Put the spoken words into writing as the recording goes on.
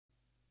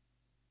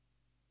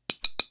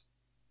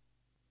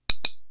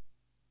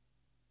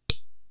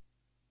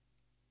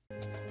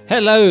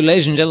Hello,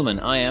 ladies and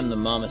gentlemen, I am the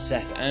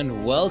Marmoset,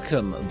 and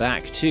welcome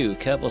back to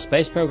Kerbal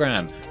Space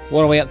Program.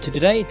 What are we up to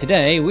today?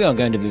 Today we are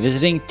going to be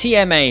visiting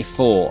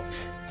TMA4.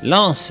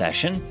 Last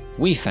session,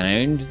 we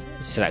found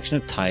a selection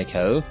of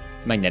Tycho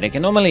magnetic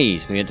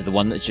anomalies. We went to the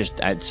one that's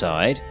just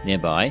outside,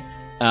 nearby,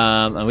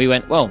 and we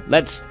went, well,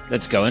 let's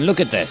go and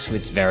look at this.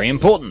 It's very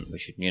important. We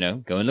should,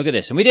 go and look at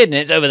this. And we did, and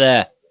it's over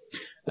there.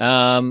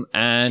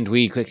 And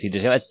we quickly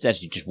decided, let's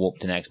actually just warp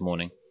the next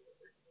morning.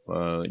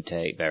 Won't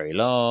take very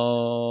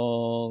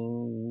long.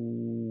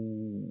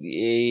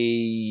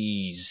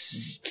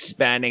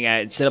 Expanding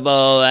out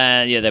syllable,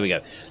 and yeah, there we go.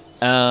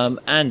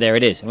 And there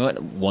it is. And we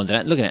went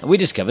wandering out looking at it. We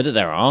discovered that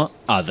there are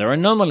other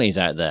anomalies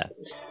out there.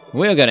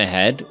 We're going to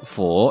head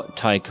for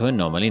Tycho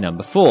anomaly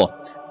number 4.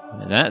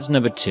 That's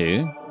number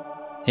 2.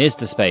 Here's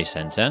the space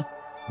center.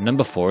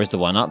 Number 4 is the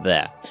one up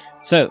there.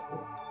 So,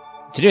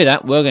 to do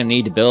that, we're going to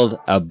need to build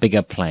a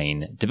bigger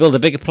plane. To build a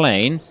bigger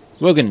plane,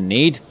 we're going to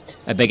need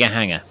a bigger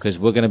hangar, because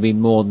we're going to be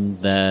more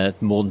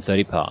than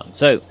 30 parts.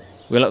 So,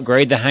 we'll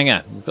upgrade the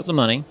hangar. We've got the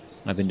money.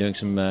 I've been doing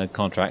some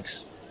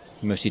contracts,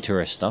 mostly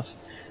tourist stuff.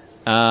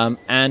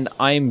 And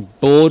I'm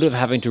bored of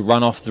having to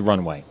run off the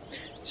runway.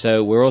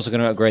 So, we're also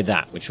going to upgrade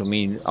that, which will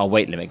mean our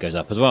weight limit goes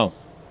up as well.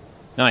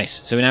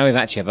 Nice. So now we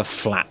actually have a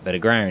flat bit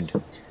of ground.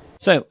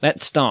 So,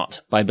 let's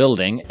start by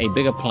building a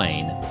bigger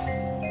plane.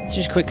 Let's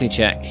just quickly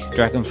check.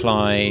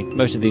 Dragonfly.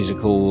 Most of these are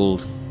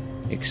called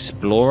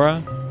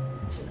Explorer.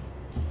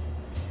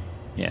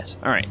 Yes,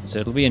 alright, so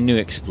it'll be a new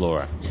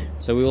Explorer.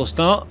 So we will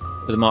start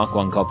with a Mark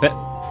 1 cockpit.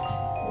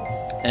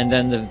 And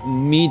then the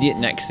immediate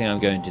next thing I'm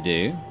going to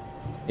do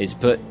is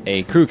put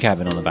a crew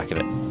cabin on the back of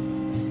it.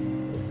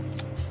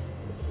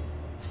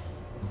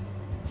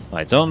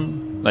 Lights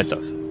on, lights off.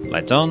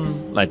 Lights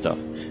on, lights off.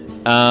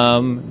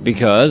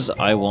 Because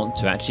I want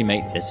to actually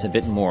make this a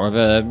bit more of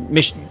a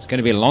mission. It's going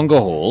to be a longer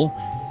haul,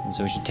 and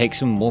so we should take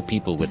some more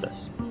people with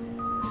us.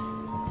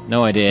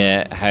 No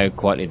idea how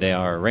quietly they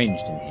are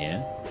arranged in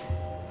here.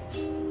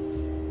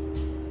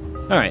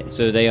 Alright,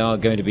 so they are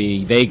going to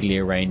be vaguely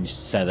arranged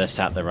so they're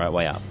sat the right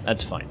way up.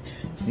 That's fine.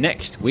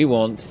 Next, we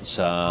want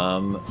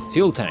some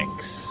fuel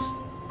tanks.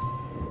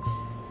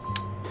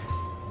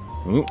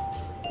 Ooh.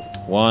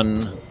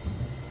 1,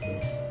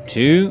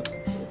 2,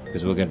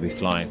 because we're going to be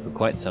flying for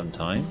quite some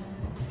time.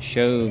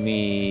 Show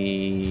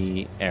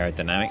me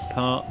aerodynamic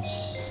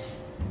parts.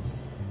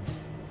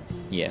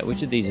 Yeah,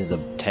 which of these is a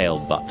tail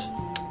butt?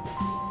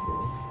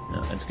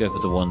 No, let's go for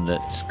the one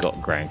that's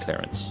got ground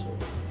clearance.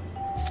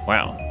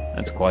 Wow.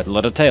 That's quite a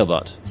lot of tail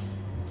butt.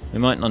 We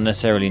might not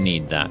necessarily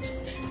need that.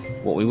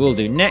 What we will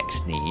do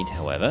next need,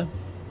 however...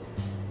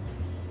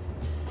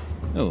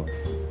 Oh,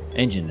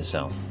 engine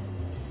nacelle.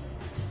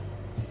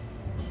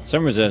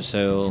 Some reserve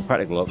cell,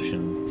 practical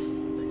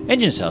option.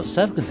 Engine nacelle,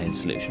 self-contained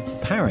solution for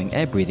powering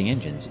air-breathing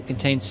engines. It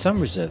contains some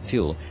reserve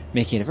fuel,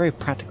 making it a very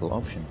practical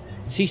option.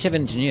 C7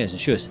 engineers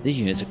ensure that these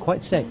units are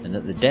quite safe and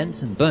that the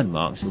dents and burn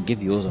marks will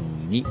give yours a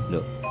unique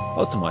look.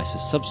 Optimized for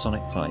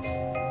subsonic flight.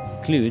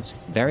 Includes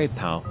very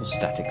powerful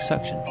static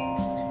suction.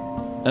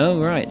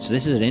 Oh right, so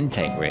this is an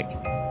intake rig.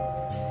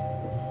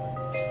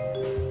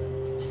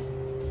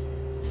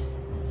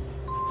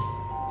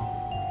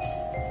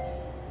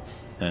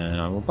 And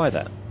I will buy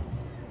that.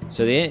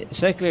 So the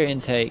circular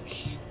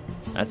intake,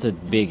 that's a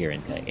bigger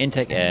intake.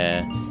 Intake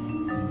air,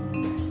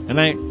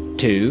 amount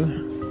 2,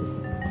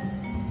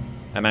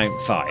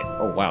 amount 5.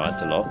 Oh wow,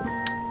 that's a lot.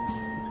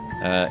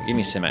 Give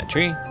me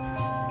symmetry.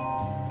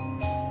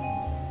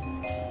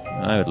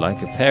 I would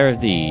like a pair of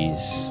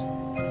these.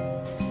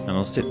 And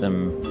I'll stick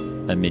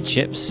them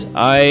amidships.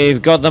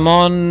 I've got them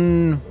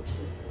on!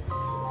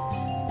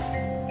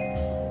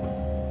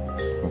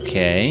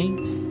 Okay.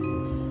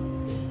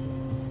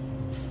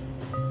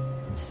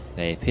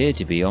 They appear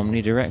to be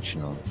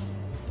omnidirectional.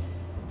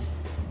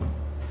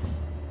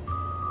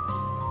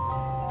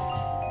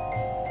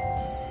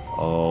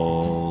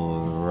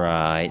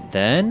 Alright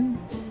then.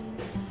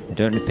 They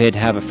don't appear to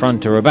have a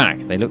front or a back.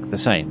 They look the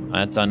same.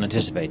 That's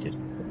unanticipated.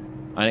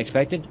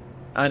 Unexpected?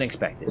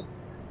 Unexpected.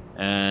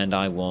 And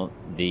I want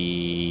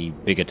the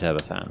bigger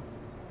turbofan,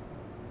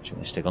 which I'm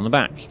going to stick on the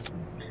back.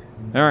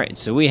 Alright,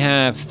 so we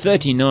have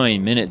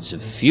 39 minutes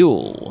of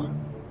fuel.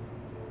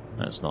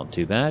 That's not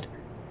too bad.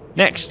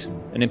 Next,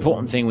 an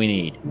important thing we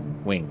need.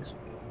 Wings.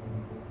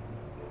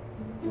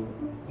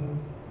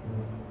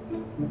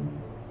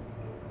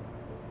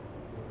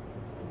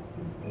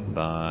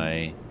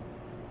 Bye.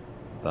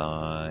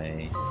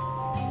 Bye.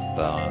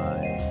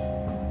 Bye.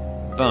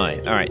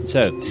 Alright,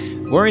 so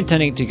we're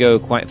intending to go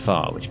quite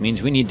far, which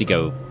means we need to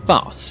go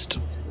fast.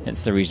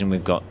 Hence the reason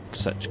we've got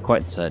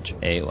quite such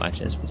a... Well,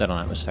 actually, let's put that on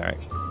atmospheric.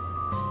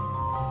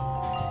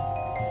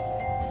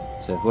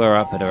 So if we're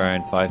up at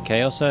around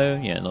 5k or so,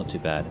 yeah, not too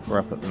bad. We're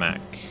up at Mach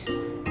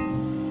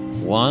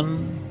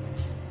 1.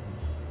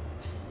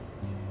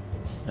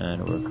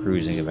 And we're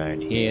cruising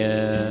around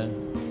here.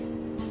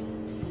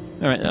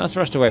 Alright, our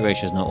thrust to weight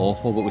ratio is not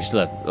awful, but we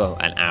still have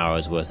an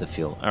hour's worth of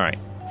fuel. Alright.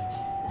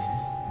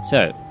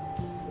 So,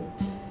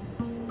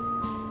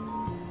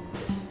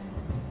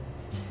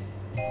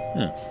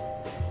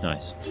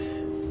 nice.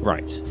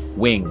 Right,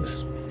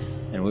 wings.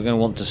 And we're going to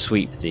want to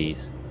sweep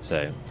these,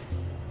 so...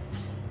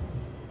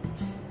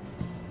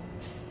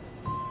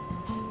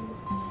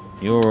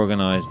 You're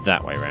organised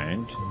that way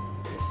round.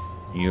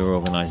 You're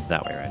organised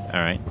that way round.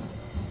 Alright.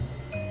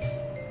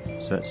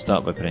 So let's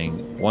start by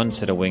putting one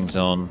set of wings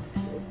on.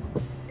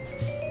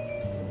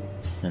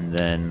 And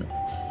then...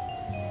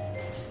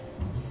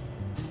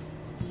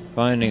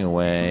 finding a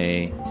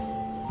way...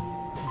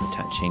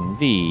 attaching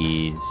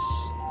these.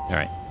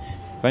 Alright.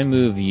 If I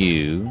move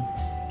you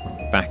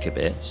back a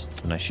bit,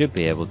 then I should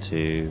be able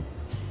to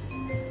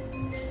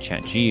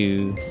attach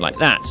you like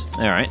that.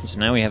 Alright, so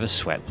now we have a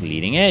swept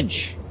leading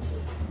edge.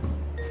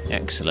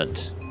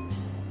 Excellent.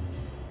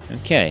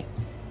 Okay.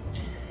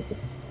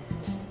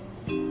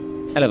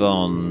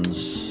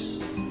 Elevons.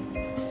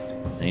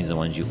 These are the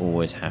ones you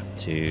always have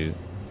to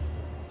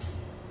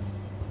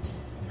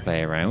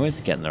play around with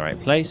to get in the right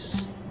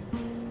place.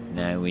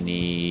 Now we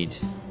need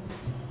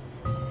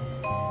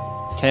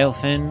tail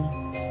fin.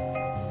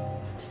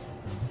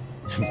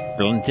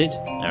 Blunted.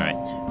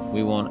 Alright.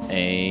 We want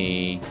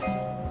a...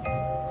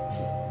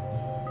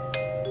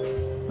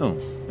 Oh,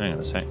 hang on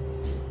a sec.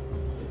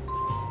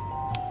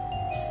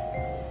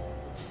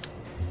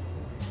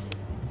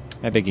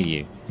 How big are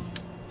you?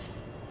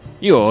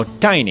 You're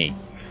tiny!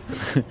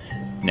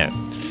 No.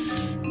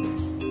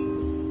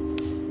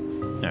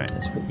 Alright,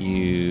 let's put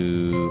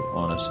you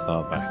on as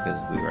far back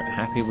as we were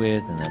happy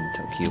with, and then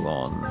tuck you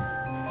on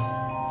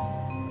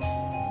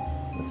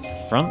the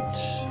front.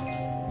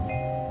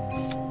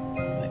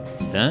 Like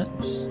that.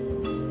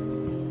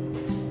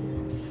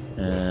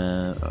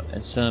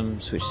 Let's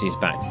switch these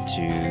back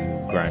to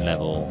ground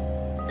level.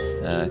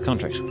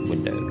 Contracts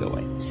window, go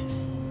away.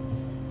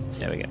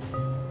 There we go.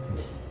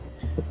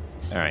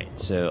 Alright,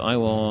 so I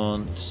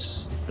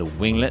want the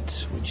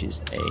winglet, which is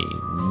a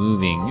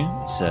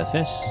moving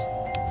surface.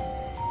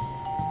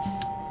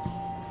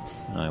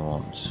 I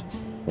want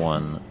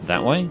one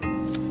that way.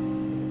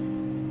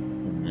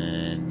 And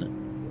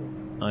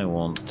then I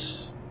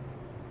want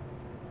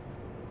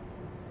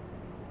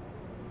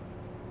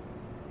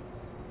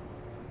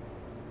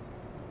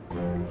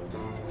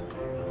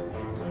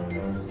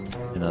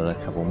another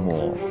couple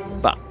more.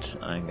 But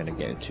I'm going to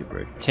go to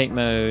rotate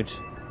mode.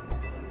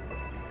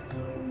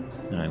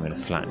 And I'm going to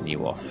flatten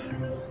you off.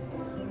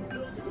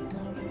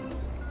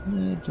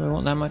 Do I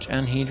want that much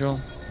anhedral?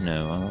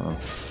 No, I want them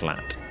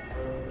flat.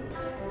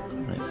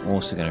 I'm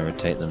also going to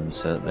rotate them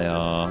so that they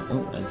are...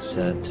 Oh, let's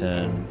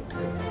turn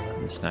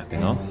the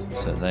snapping off.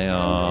 So they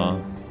are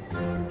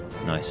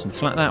nice and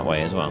flat that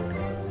way as well.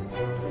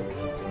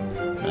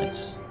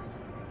 Nice.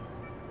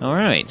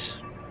 Alright.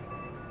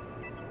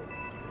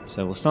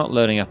 So we'll start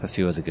loading up a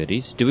few other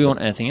goodies. Do we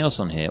want anything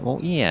else on here? Well,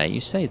 yeah, you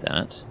say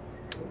that.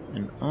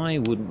 And I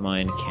wouldn't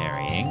mind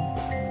carrying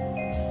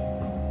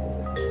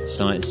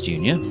Science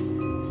Junior,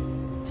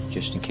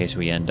 just in case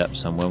we end up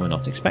somewhere we're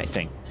not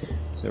expecting.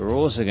 So we're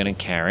also going to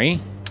carry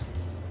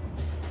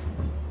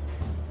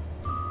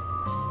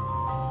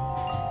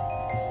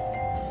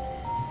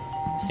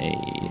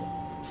a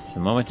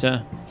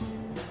thermometer,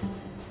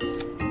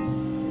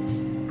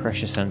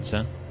 pressure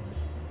sensor.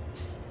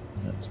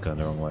 That's gone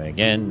the wrong way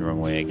again, wrong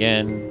way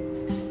again.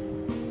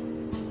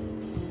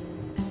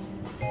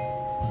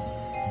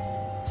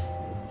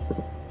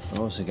 We're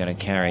also going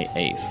to carry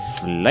a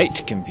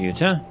flight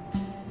computer,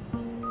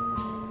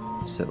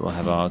 so that we'll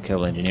have our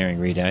Kerbal engineering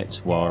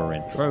readouts while we're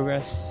in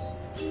progress.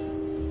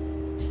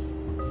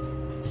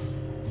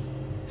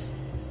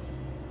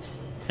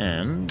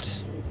 And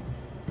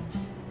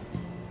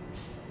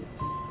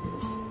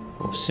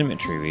for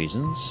symmetry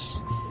reasons,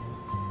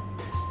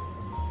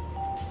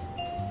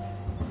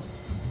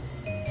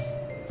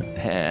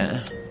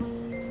 prepare.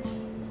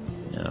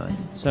 No,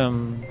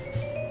 some.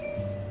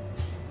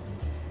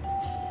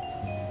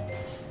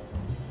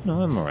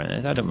 No, I'm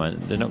alright. I don't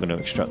mind. They're not going to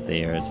obstruct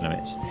the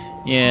aerodynamics.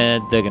 Yeah,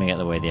 they're going to get in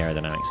the way of the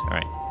aerodynamics.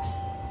 Alright.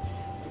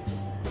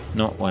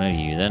 Not one of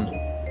you, then.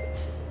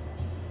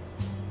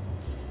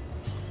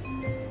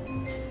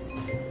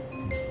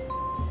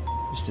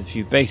 Just a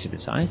few basic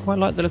bits. I quite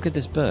like the look of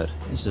this bird.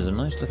 This is a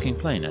nice looking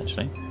plane,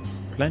 actually.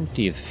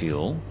 Plenty of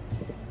fuel.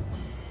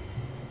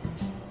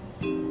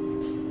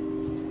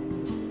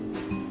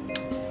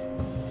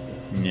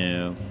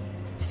 No.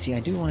 See,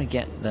 I do want to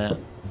get the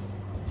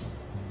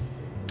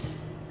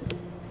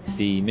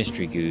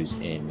mystery goos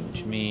in,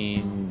 which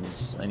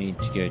means I need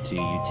to go to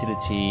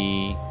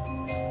utility.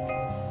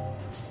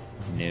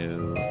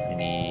 No, I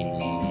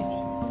need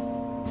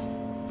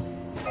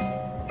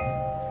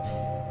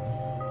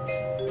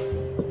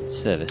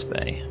service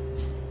bay.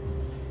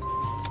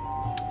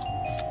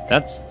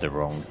 That's the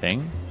wrong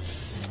thing.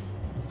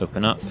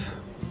 Open up.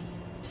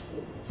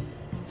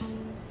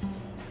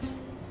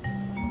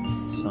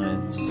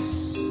 Science.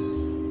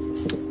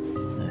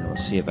 And we'll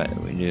see about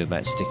what we do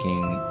about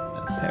sticking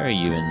a pair of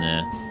you in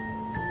there.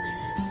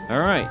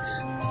 Alright.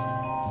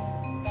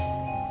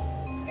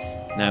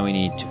 Now we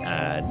need to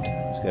add,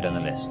 let's go down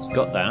the list.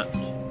 Got that.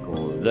 Got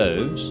all of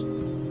those.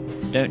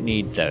 Don't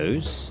need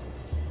those.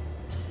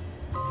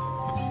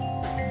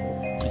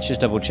 Let's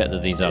just double check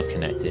that these are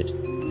connected.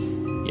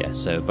 Yeah,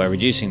 so by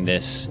reducing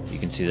this, you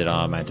can see that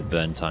our amount of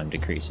burn time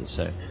decreases.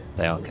 So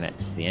they are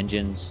connected to the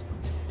engines.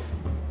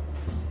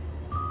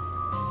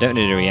 Don't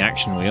need a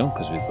reaction wheel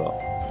because we've got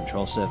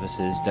control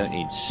surfaces. Don't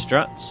need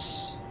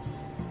struts.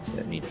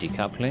 Don't need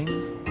decoupling.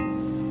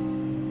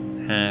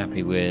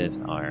 Happy with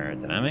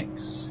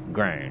aerodynamics.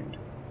 Ground.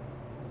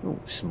 Ooh,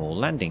 small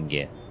landing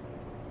gear.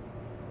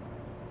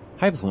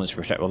 High performance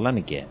retractable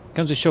landing gear.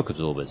 Comes with shock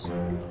absorbers,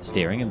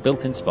 steering and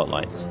built-in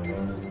spotlights.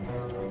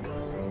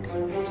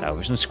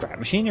 Salvage and scrap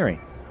machinery.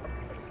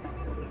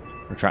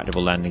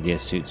 Retractable landing gear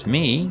suits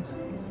me.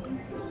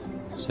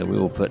 So we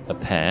will put a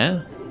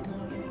pair.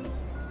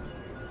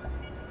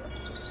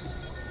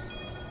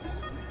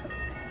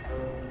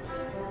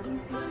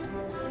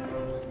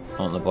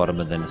 On the bottom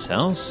of the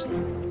nacelles.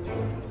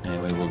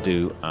 And we will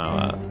do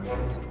our...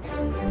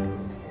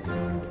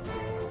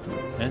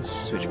 Let's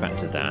switch back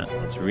to that.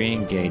 Let's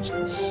re-engage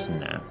the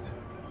snap.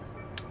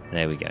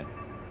 There we go.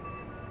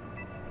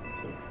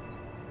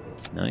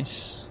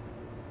 Nice.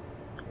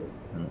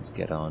 And let's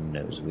get our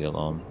nose wheel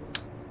on.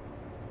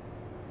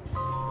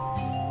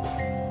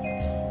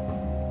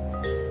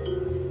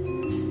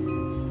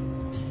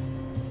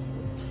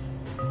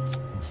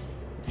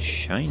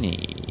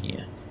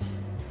 Shiny.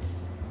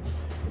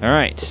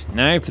 Alright,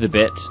 now for the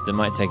bit that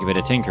might take a bit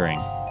of tinkering.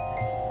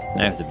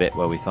 Now for the bit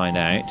where we find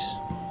out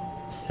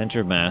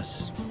center of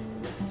mass,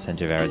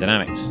 center of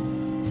aerodynamics.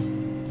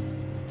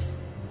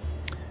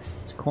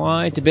 It's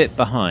quite a bit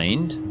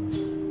behind.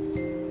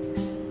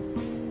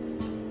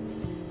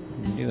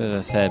 We do have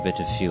a fair bit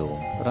of fuel,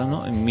 but I'm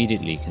not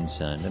immediately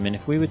concerned. I mean,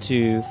 if we were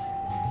to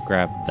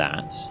grab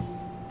that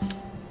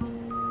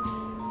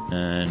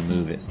and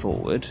move it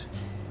forward.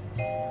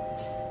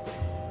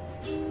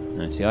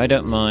 Now, see, I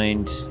don't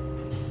mind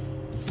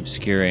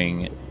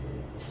obscuring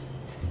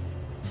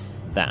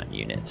that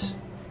unit.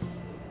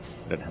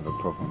 I don't have a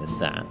problem with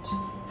that.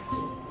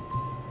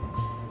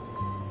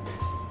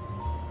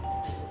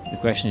 The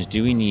question is,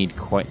 do we need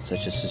quite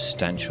such a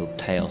substantial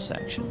tail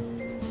section?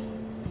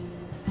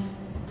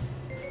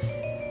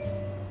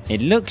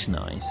 It looks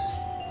nice,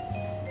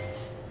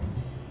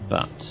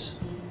 but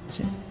is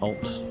it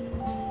Alt,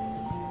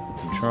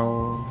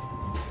 Control,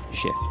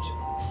 Shift?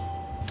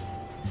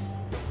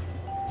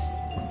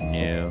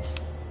 No.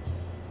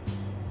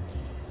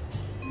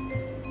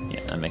 Yeah,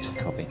 that makes a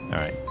copy.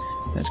 Alright.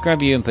 Let's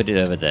grab you and put it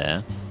over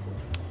there.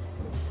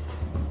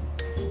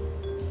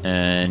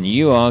 And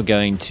you are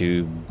going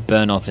to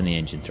burn off in the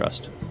engine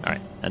thrust.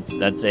 Alright,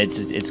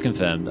 it's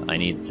confirmed. I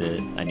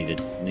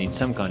need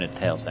some kind of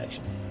tail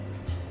section.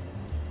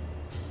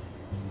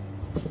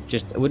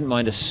 Just I wouldn't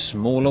mind a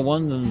smaller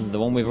one than the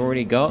one we've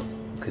already got,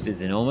 because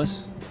it's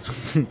enormous.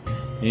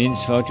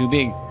 It's far too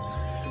big.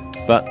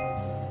 But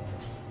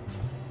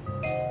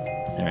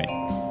alright,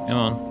 come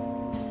on.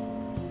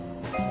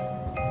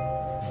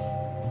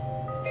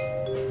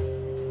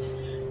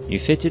 You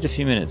fitted a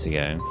few minutes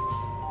ago.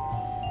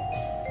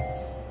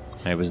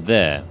 I was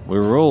there. We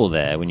were all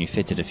there when you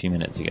fitted a few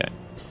minutes ago.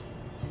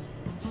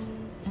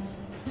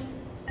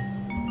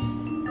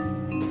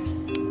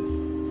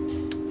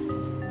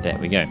 There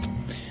we go.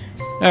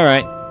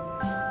 Alright.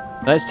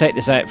 Let's take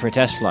this out for a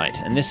test flight.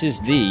 And this is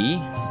the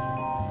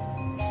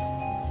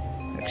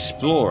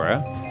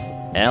Explorer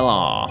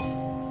LR.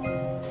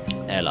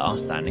 LR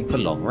standing for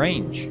long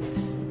range.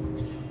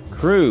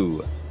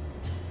 Crew.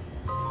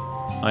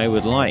 I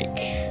would like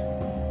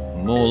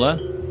Mauler,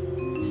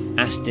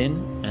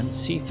 Astin, and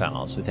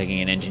Seafowls. We're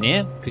taking an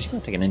engineer, because you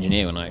can't take an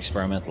engineer on an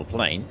experimental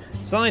plane.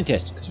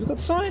 Scientist, because we've got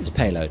science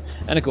payload.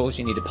 And of course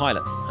you need a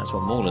pilot. That's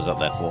what Mauler's up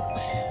there for.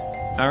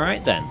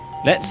 Alright then,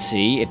 let's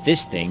see if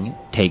this thing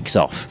takes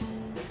off.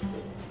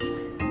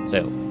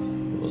 So,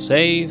 we will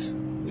save,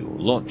 we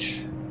will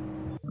launch.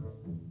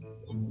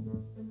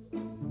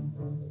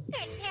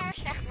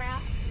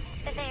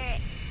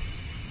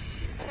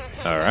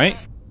 Alright,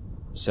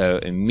 so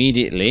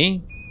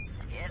immediately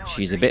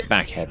she's a bit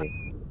back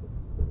heavy.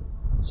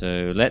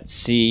 So let's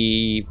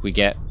see if we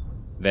get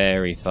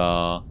very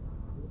far.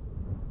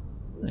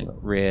 I've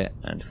got rear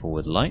and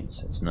forward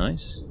lights, that's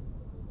nice.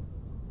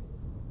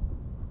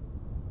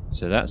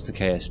 So that's the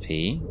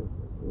KSP.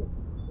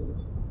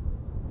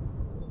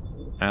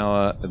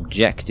 Our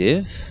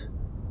objective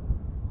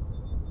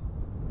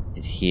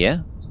is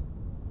here.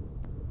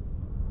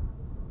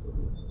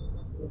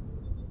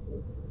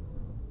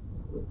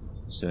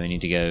 So we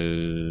need to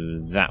go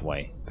that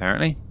way,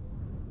 apparently.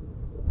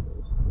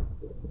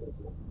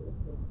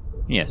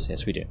 Yes,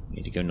 we do. We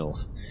need to go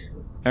north.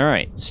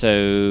 Alright,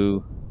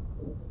 so...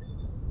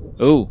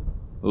 Ooh.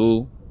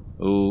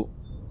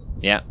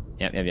 Yeah.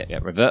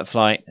 Revert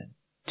flight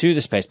to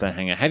the spaceplane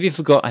hangar. Have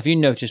you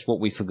noticed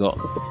what we forgot?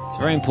 It's a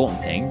very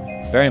important thing.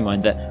 Bear in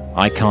mind that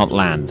I can't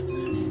land.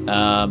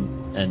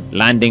 And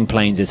landing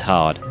planes is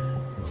hard.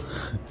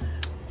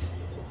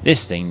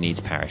 This thing needs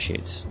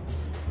parachutes.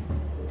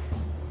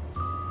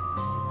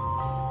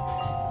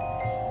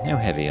 How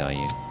heavy are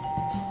you?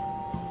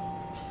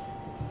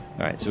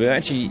 Alright, so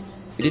we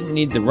didn't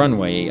need the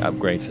runway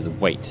upgrade for the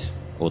weight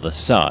or the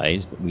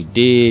size, but we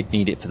did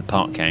need it for the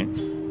part count,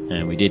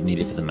 and we did need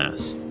it for the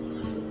mass.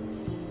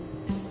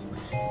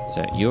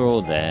 So you're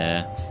all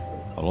there.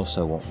 I'll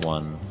also want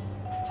one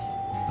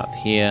up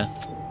here.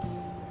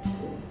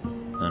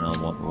 And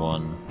I'll want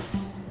one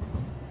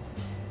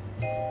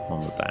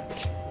on the back.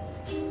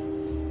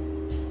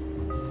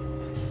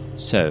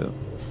 So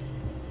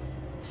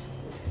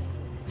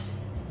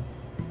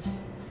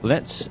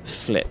let's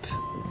flip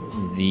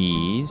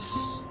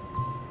these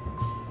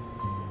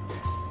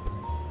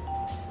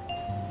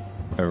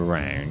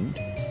around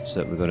so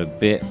that we've got a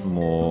bit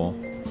more.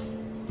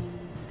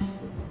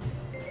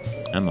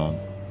 Come on.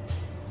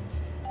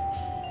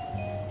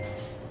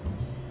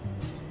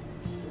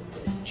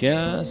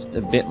 Just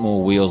a bit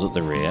more wheels at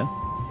the rear,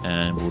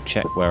 and we'll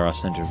check where our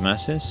centre of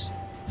mass is.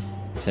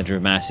 Centre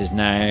of mass is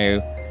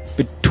now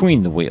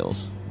between the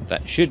wheels.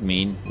 That should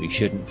mean we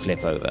shouldn't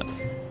flip over.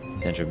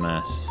 Centre of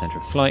mass, centre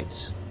of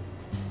flight.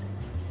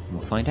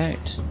 We'll find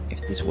out if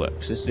this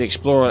works. This is the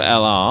Explorer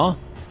LR,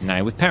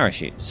 now with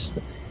parachutes.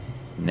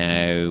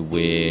 Now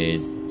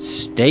with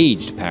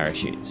staged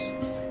parachutes.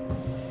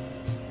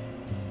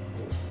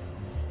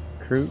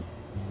 Crew.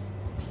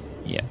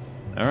 Yeah.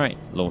 Alright,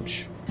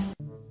 launch.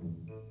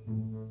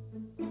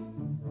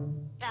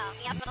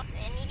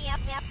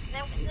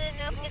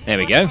 There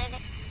we go.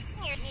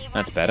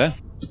 That's better.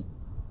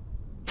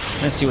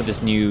 Let's see what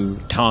this new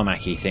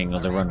tarmacy thing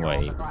on the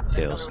runway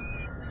feels.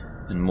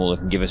 And Mauler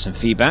can give us some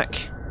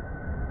feedback.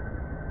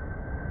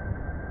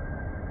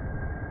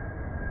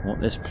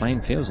 What this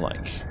plane feels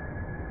like.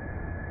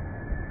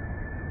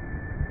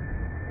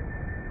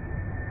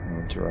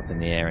 We're up in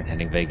the air and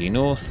heading vaguely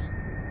north.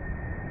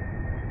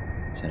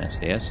 Turn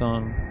SAS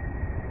on.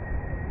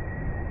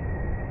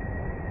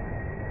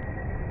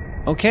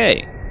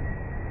 Okay.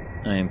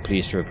 I am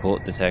pleased to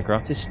report this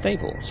aircraft is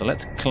stable. So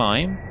let's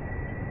climb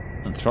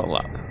and throttle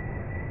up.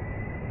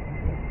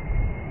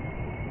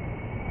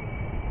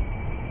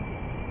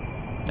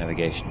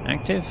 Navigation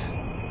active.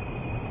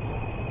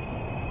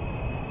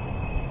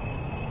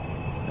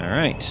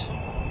 Alright.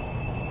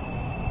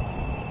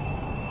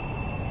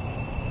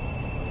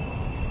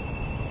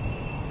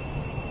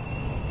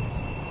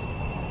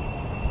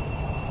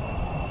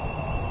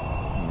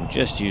 We'll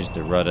just use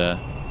the rudder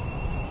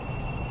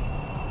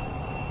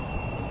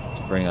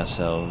to bring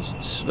ourselves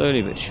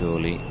slowly but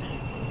surely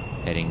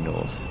heading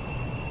north.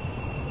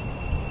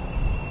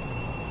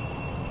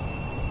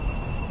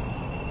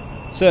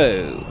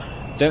 So,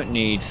 don't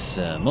need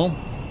thermal.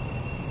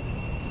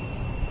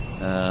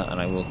 And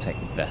I will take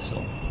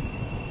vessel.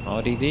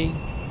 RDV?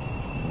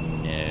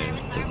 No,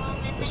 doesn't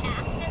have this one.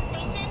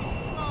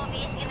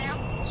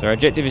 So our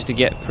objective is to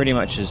get pretty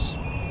much as,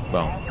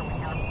 well,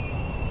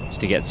 is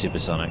to get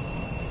supersonic.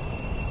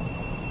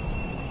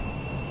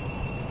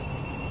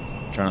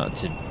 Try not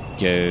to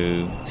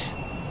go...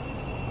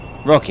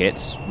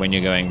 Rockets, when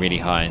you're going really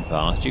high and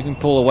fast, you can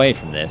pull away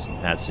from this,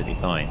 absolutely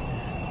fine.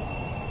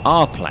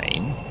 Our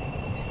plane,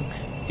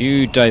 if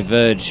you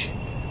diverge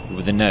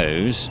with the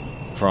nose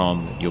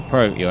from your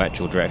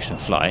actual direction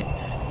of flight,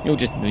 you'll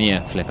just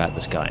flip out the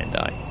sky and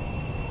die.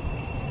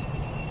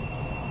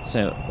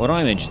 So what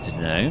I'm interested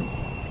to know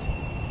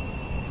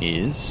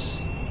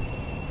is,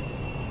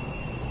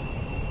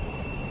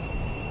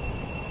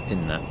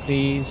 pin that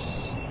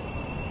please,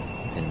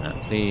 pin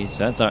that please. So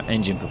that's our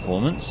engine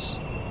performance.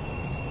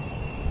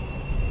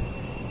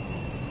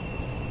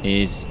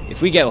 Is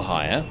if we go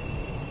higher,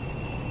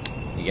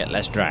 we get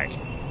less drag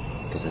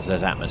because there's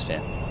less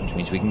atmosphere, which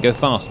means we can go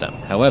faster.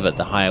 However,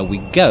 the higher we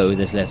go,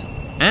 there's less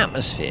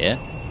atmosphere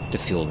to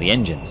fuel the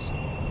engines.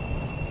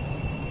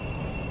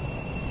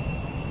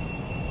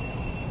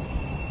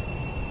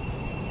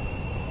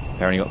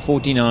 Apparently got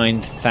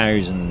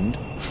 49,000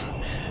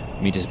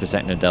 meters per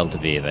second of delta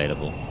V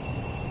available.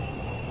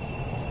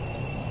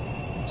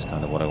 That's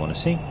kind of what I want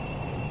to see.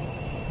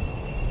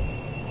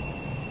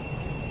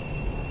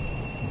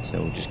 So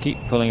we'll just keep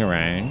pulling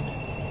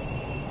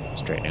around,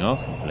 straightening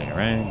off, and pulling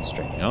around,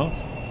 straightening off.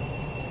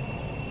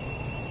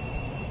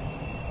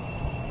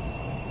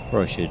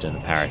 Probably should have done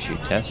a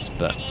parachute test,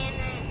 but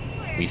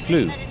we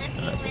flew,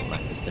 and that's what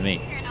matters to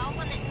me.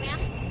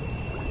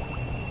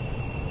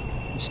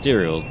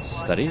 Stereo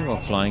study while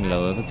flying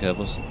low over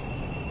Kerbal.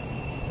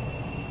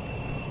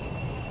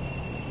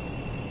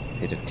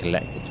 Could have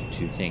collected the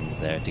two things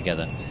there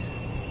together.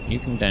 You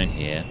come down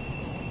here.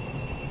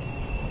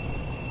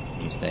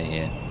 You stay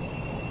here.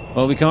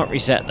 Well, we can't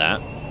reset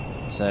that,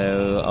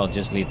 so I'll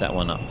just leave that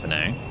one up for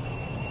now.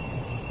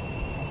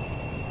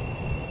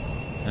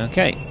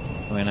 Okay,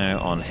 we're now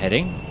on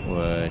heading.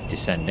 We're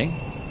descending,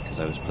 because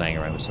I was playing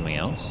around with something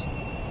else.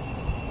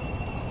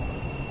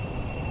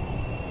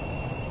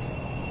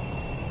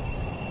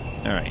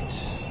 Alright.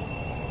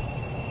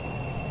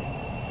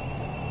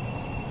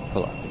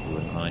 Pull up if you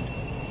wouldn't mind.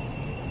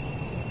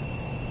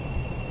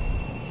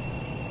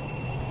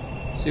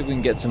 See if we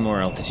can get some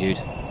more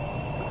altitude.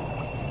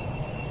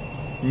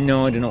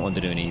 No, I do not want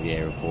to do an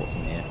EVA report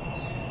from here.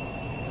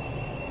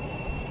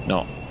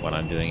 Not when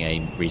I'm doing a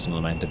reasonable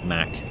amount of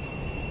Mach.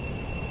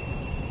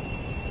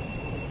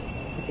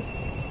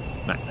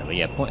 Mach number,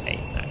 yeah,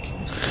 0.8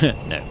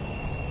 Mach. No.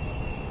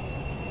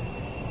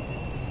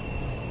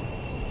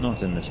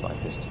 Not in the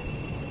slightest.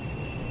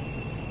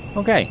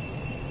 Okay.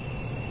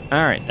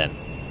 Alright then.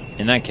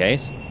 In that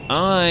case,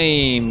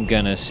 I'm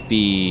gonna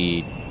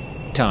speed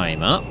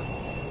time up.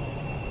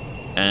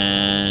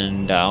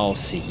 And I'll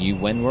see you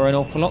when we're an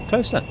awful lot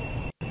closer.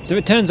 So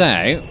it turns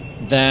out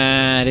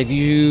that if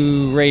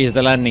you raise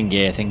the landing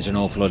gear, things are an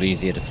awful lot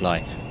easier to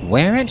fly.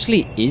 Where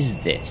actually is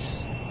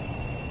this?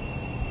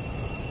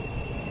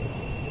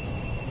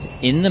 Is it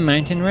in the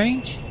mountain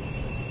range?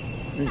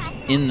 It's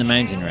in the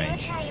mountain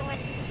range.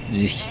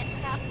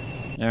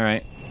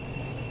 Alright.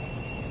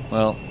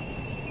 Well,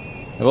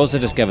 I've also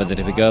discovered that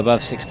if we go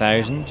above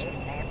 6,000,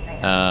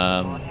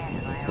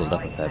 pulled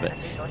up a fair bit,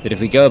 that if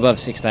we go above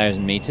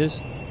 6,000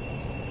 meters,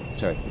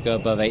 sorry, if we go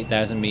above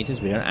 8,000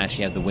 meters, we don't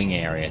actually have the wing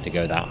area to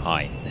go that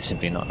high. There's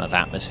simply not enough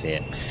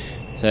atmosphere.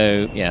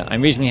 So, yeah,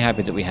 I'm reasonably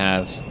happy that we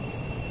have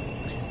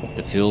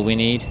the fuel we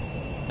need.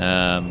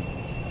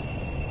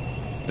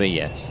 But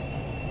yes,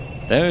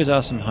 those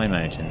are some high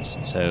mountains,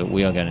 so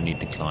we are going to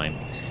need to climb.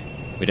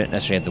 We don't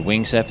necessarily have the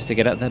wing surface to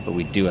get up there, but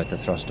we do have the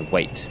thrust of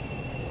weight.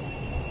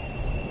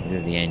 We do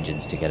have the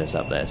engines to get us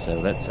up there, so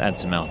let's add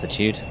some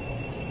altitude.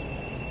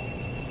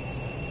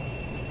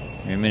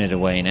 We're a minute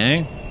away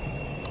now,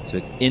 so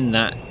it's in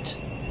that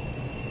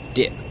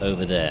dip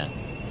over there.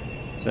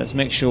 So let's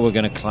make sure we're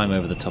going to climb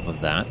over the top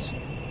of that.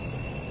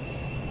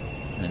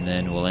 And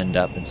then we'll end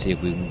up and see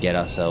if we can get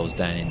ourselves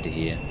down into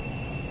here.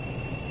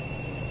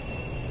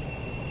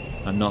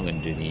 I'm not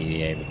going to do the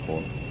EVA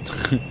report.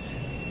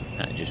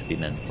 That would just be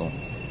mental.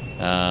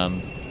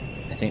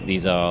 I think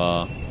these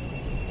are...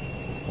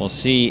 We'll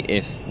see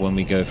if when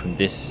we go from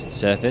this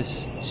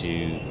surface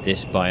to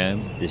this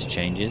biome, this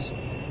changes.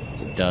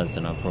 If it does,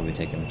 then I'll probably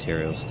take a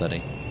materials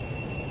study.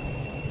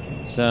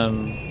 Let's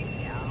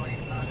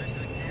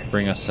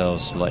bring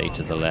ourselves slightly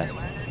to the left,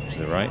 to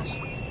the right.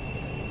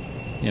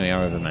 Here we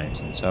are over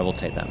mountain, so I will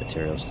take that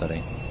materials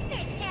study.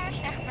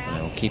 And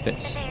I will keep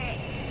it.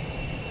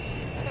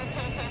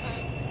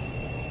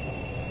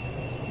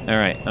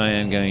 Alright, I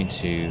am going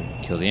to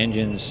kill the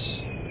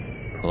engines,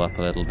 pull up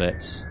a little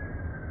bit,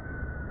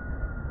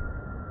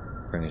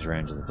 bring us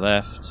around to the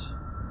left.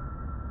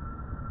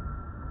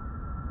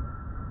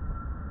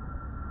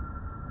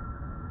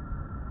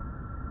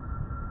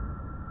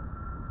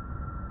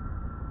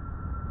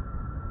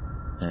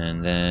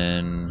 And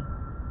then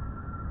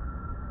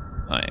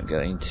I am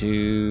going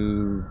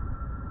to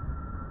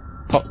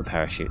pop the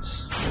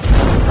parachutes.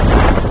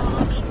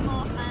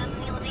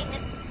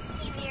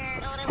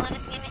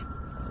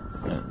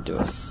 And do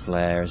a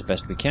flare as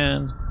best we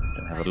can.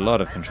 Don't have a lot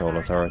of control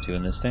authority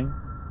on this thing.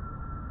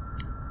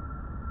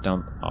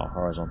 Dump our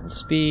horizontal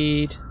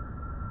speed.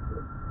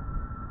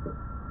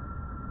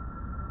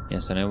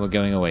 Yes, I know we're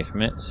going away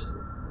from it.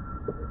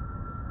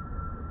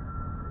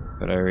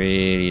 But I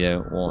really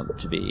don't want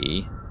to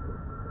be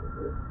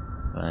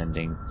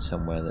landing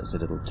somewhere that's a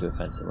little too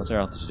offensive. What's our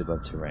altitude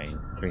above terrain?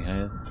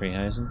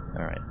 3,000?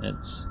 Alright,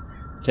 let's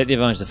take the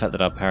advantage of the fact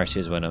that our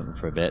parachutes went open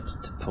for a bit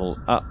to pull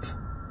up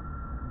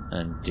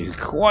and do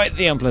quite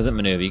the unpleasant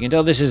maneuver. You can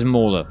tell this is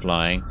Mauler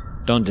flying.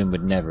 Dondon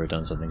would never have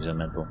done something so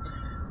mental.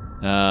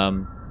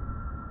 And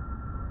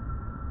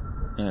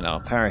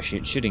our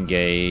parachute should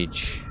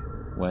engage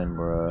when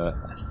we're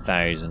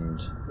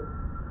 1,000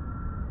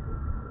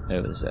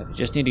 over the surface.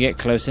 Just need to get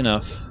close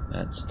enough.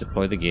 Let's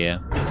deploy the gear.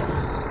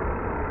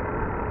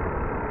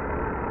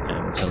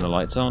 And we'll turn the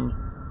lights on.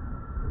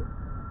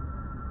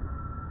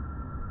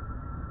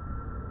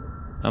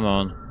 Come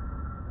on.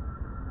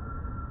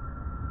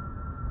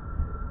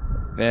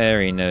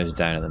 Very nose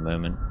down at the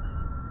moment.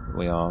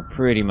 We are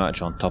pretty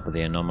much on top of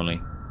the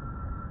anomaly.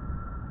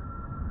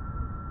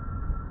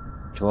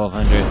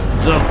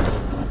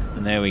 1,200.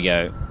 And there we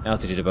go.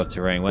 Altitude above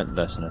terrain went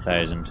less than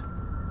 1,000.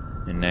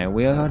 And now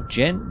we are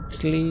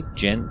gently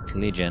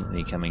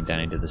coming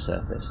down to the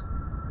surface.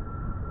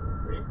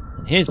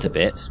 And here's the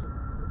bit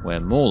where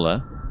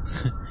Mauler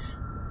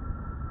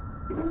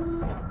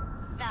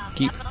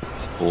keep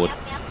bored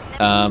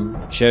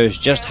shows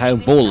just how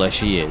baller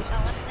she is.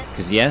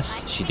 Because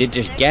yes, she did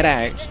just get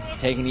out,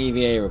 take an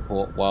EVA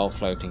report while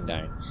floating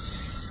down.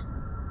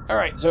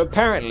 Alright, so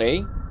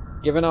apparently,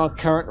 given our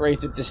current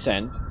rate of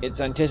descent,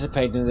 it's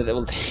anticipating that it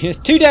will take us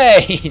 2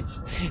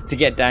 days to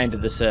get down to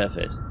the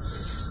surface.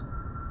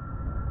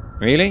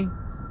 Really?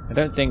 I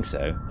don't think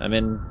so. I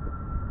mean,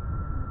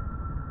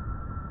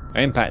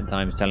 our impact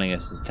time is telling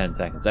us it's 10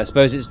 seconds. I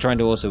suppose it's trying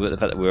to also with the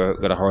fact that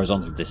we've got a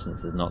horizontal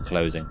distance is not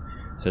closing.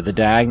 So the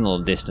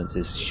diagonal distance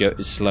is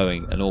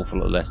slowing an awful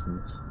lot less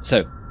than...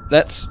 So,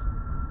 let's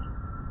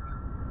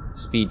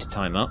speed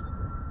time up.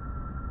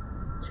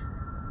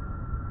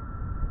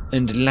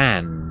 And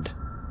land.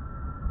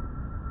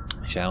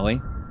 Shall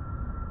we?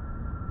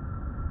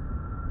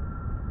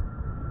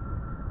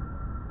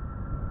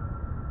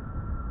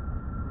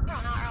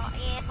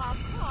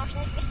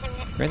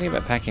 The great thing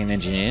about packing an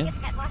engineer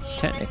is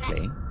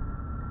technically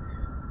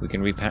we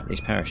can repack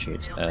these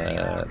parachutes.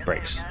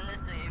 Brakes.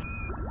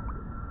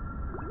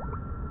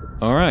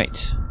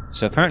 Alright,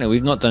 so apparently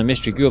we've not done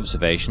mystery goo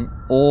observation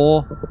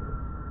or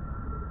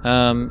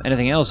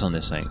anything else on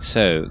this thing.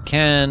 So,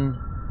 can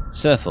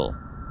Surfle.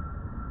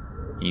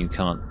 You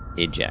can't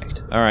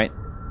Eject. Alright.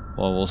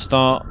 Well, we'll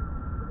start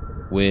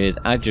with...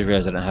 I've just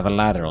realised I don't have a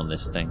ladder on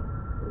this thing.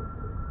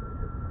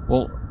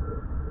 Well...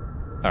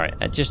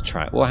 Alright, just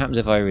try it. What happens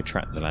if I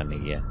retract the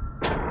landing gear?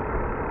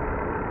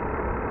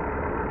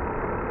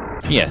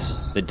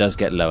 Yes, it does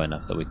get low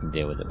enough that we can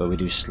deal with it, but we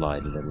do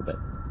slide a little bit.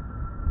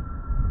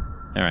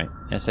 Alright,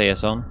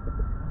 SAS on.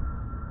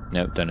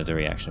 Nope, don't know the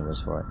reaction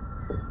was for it.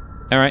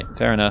 Alright,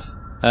 fair enough.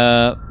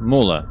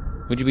 Mauler,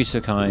 would you be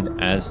so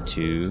kind as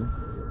to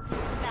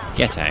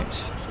get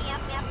out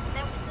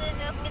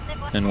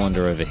and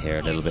wander over here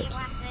a little bit?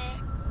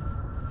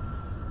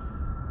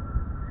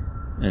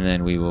 And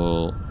then we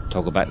will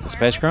toggle back to the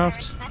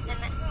spacecraft.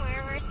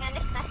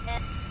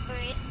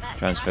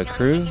 Transfer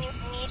crew.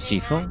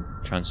 Seaful.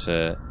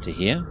 Transfer to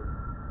here.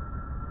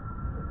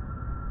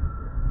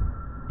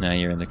 Now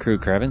you're in the crew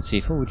cabin.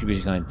 Seaful, would you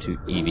be kind to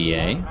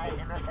EVA?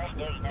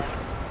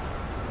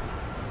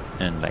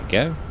 And let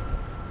go.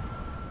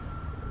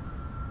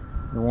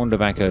 We'll wander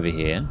back over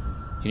here.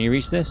 Can you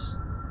reach this?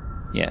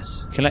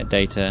 Yes. Collect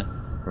data.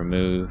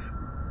 Remove.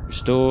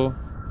 Restore.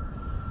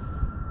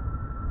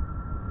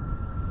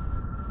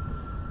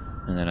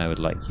 And then I would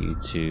like you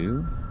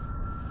to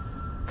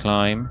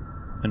climb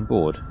and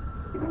board.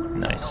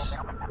 Nice.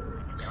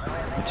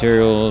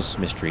 Materials,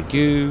 mystery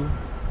goo.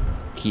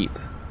 Keep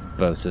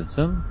both of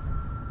them.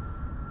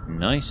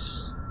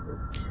 Nice.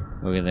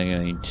 We're then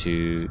going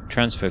to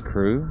transfer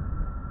crew,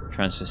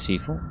 transfer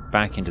Seaful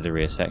back into the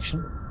rear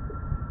section.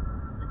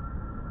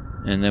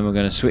 And then we're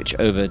going to switch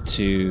over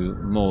to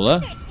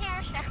Mauler,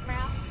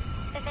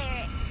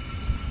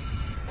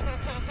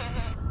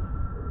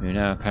 who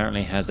now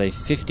apparently has a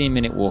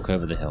 15-minute walk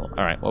over the hill.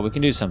 Alright, well, we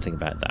can do something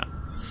about that.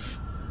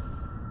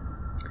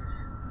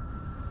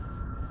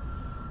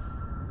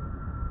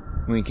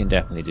 We can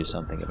definitely do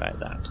something about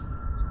that.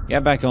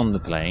 Get back on the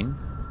plane,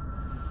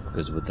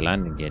 because with the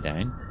landing gear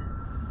down.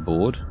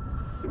 Board.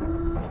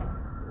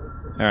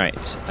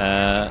 Alright,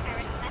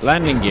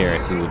 landing gear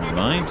if you wouldn't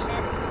mind.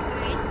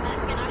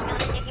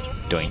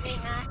 Doink.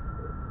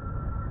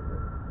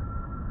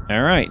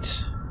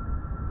 Alright.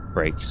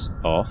 Brakes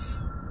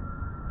off.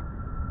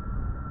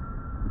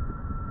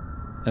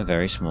 A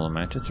very small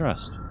amount of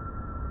thrust.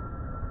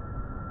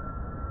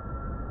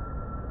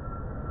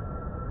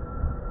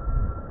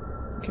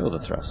 Kill the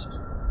thrust.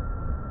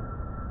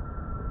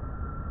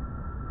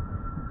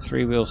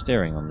 3-wheel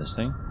steering on this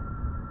thing.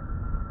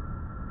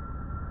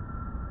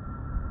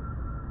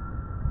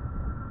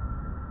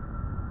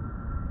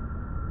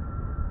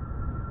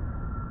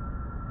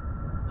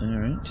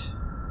 Alright.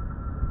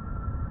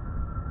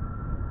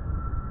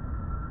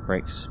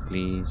 Brakes,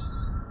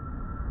 please.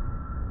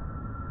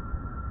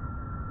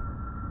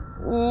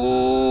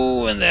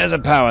 Ooh, and there's a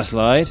power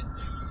slide.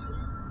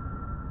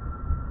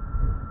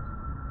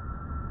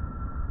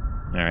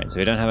 Alright, so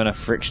we don't have enough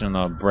friction on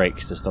our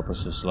brakes to stop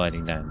us from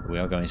sliding down, but we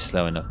are going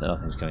slow enough that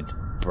nothing's going to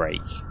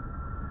break.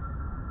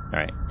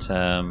 Alright,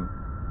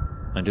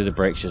 undo the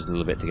brakes just a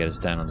little bit to get us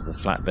down onto the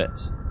flat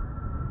bit.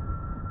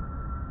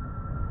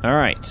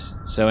 Alright,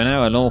 so we're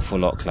now an awful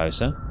lot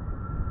closer.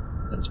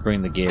 Let's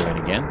bring the gear in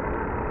again.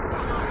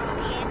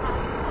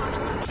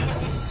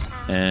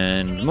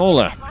 And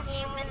Mauler,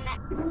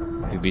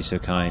 if you'd be so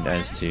kind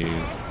as to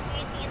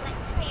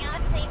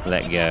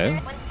let go.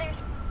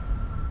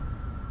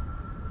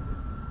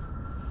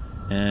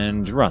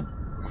 And run.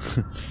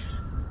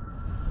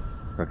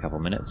 For a couple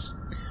minutes.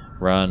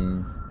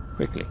 Run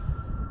quickly.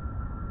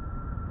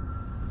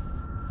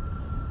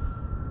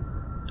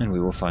 And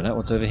we will find out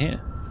what's over here.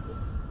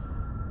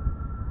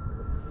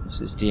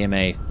 This is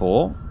DMA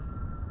 4.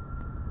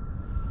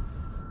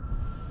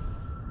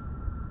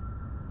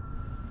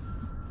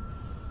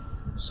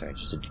 Sorry,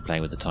 just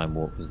playing with the time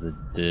warp because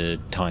the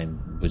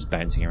time was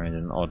bouncing around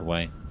in an odd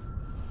way.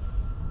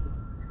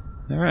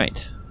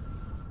 Alright.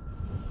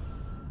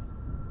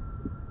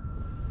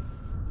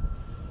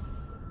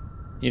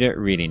 You don't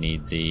really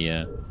need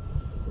the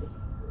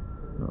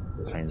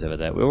planes over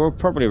there. We'll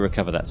probably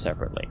recover that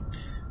separately.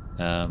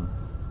 And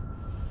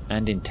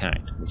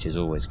intact, which is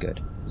always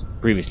good.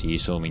 Previously you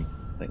saw me,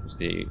 I think it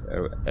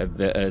was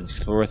the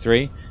Explorer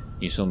 3,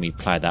 you saw me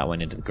plow that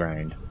one into the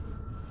ground.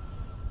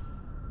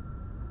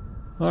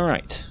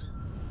 Alright.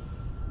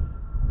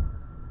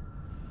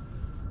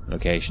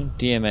 Location,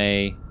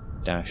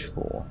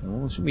 DMA-4.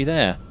 Oh, should be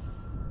there.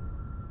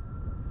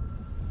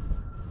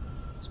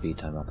 Speed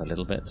time up a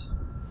little bit.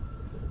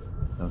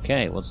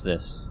 Okay, what's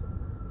this?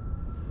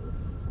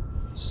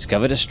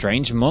 Discovered a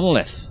strange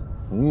monolith.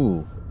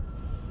 Ooh.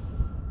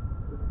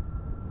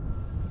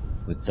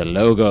 With the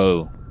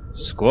logo.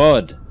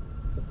 Squad.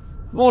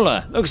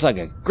 Mauler, looks like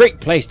a great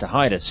place to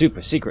hide a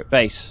super secret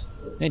base.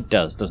 It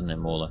does, doesn't it,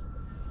 Mauler?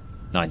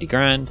 90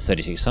 grand,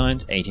 36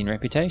 signs, 18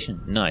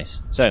 reputation.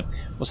 Nice. So,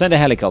 we'll send a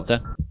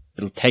helicopter.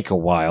 It'll take a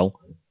while,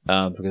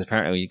 because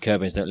apparently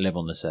Kerbals don't live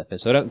on the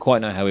surface, so I don't quite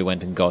know how we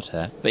went and got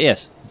her. But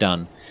yes,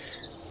 done.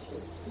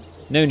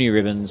 No new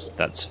ribbons,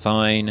 that's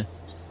fine.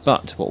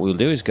 But what we'll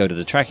do is go to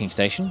the tracking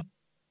station.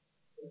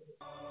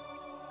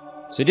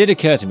 So it did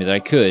occur to me that I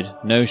could,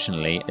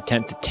 notionally,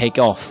 attempt to take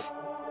off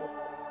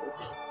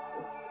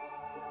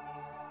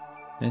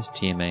There's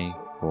TMA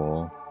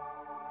 4.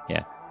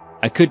 Yeah.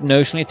 I could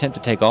notionally attempt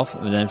to take off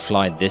and then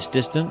fly this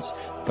distance,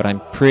 but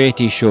I'm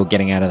pretty sure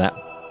getting out of that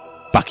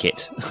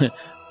bucket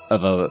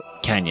of a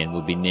canyon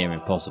would be near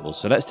impossible.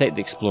 So let's take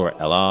the Explorer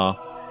LR,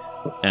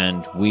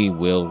 and we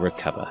will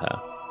recover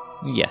her.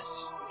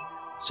 Yes.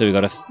 So we've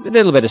got a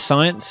little bit of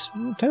science.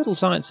 Total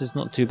science is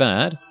not too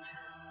bad.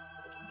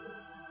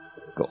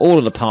 Got all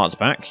of the parts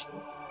back,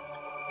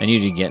 and you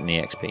did get an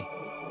EXP.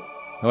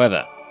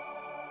 However,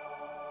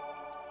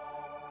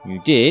 you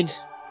did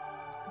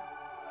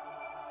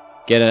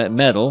get a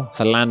medal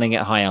for landing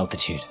at high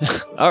altitude.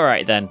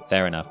 Alright then,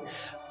 fair enough.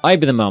 I've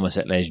been the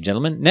Marmoset, ladies and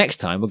gentlemen. Next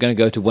time we're going to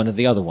go to one of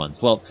the other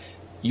ones. Well,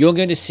 you're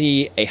going to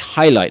see a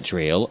highlights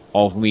reel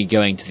of me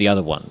going to the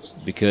other ones,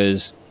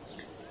 because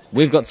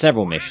we've got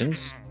several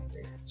missions.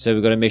 So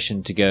we've got a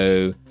mission to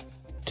go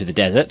to the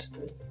desert.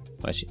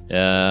 Actually,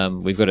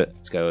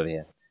 let's go over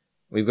here.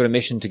 We've got a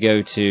mission to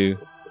go to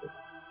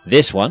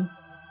this one.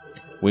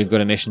 We've got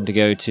a mission to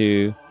go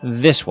to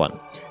this one.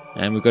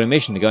 And we've got a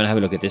mission to go and have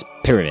a look at this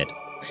pyramid.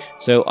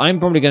 So I'm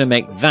probably going to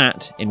make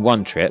that in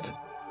one trip,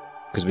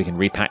 because we can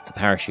repack the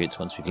parachutes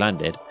once we've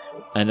landed.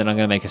 And then I'm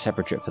going to make a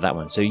separate trip for that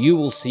one. So you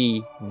will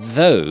see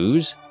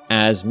those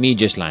as me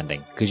just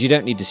landing, because you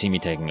don't need to see me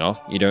taking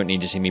off. You don't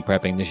need to see me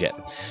prepping the ship,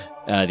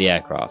 the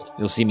aircraft.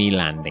 You'll see me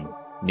landing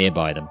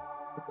nearby them.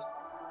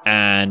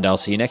 And I'll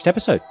see you next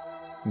episode.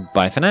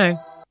 Bye for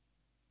now.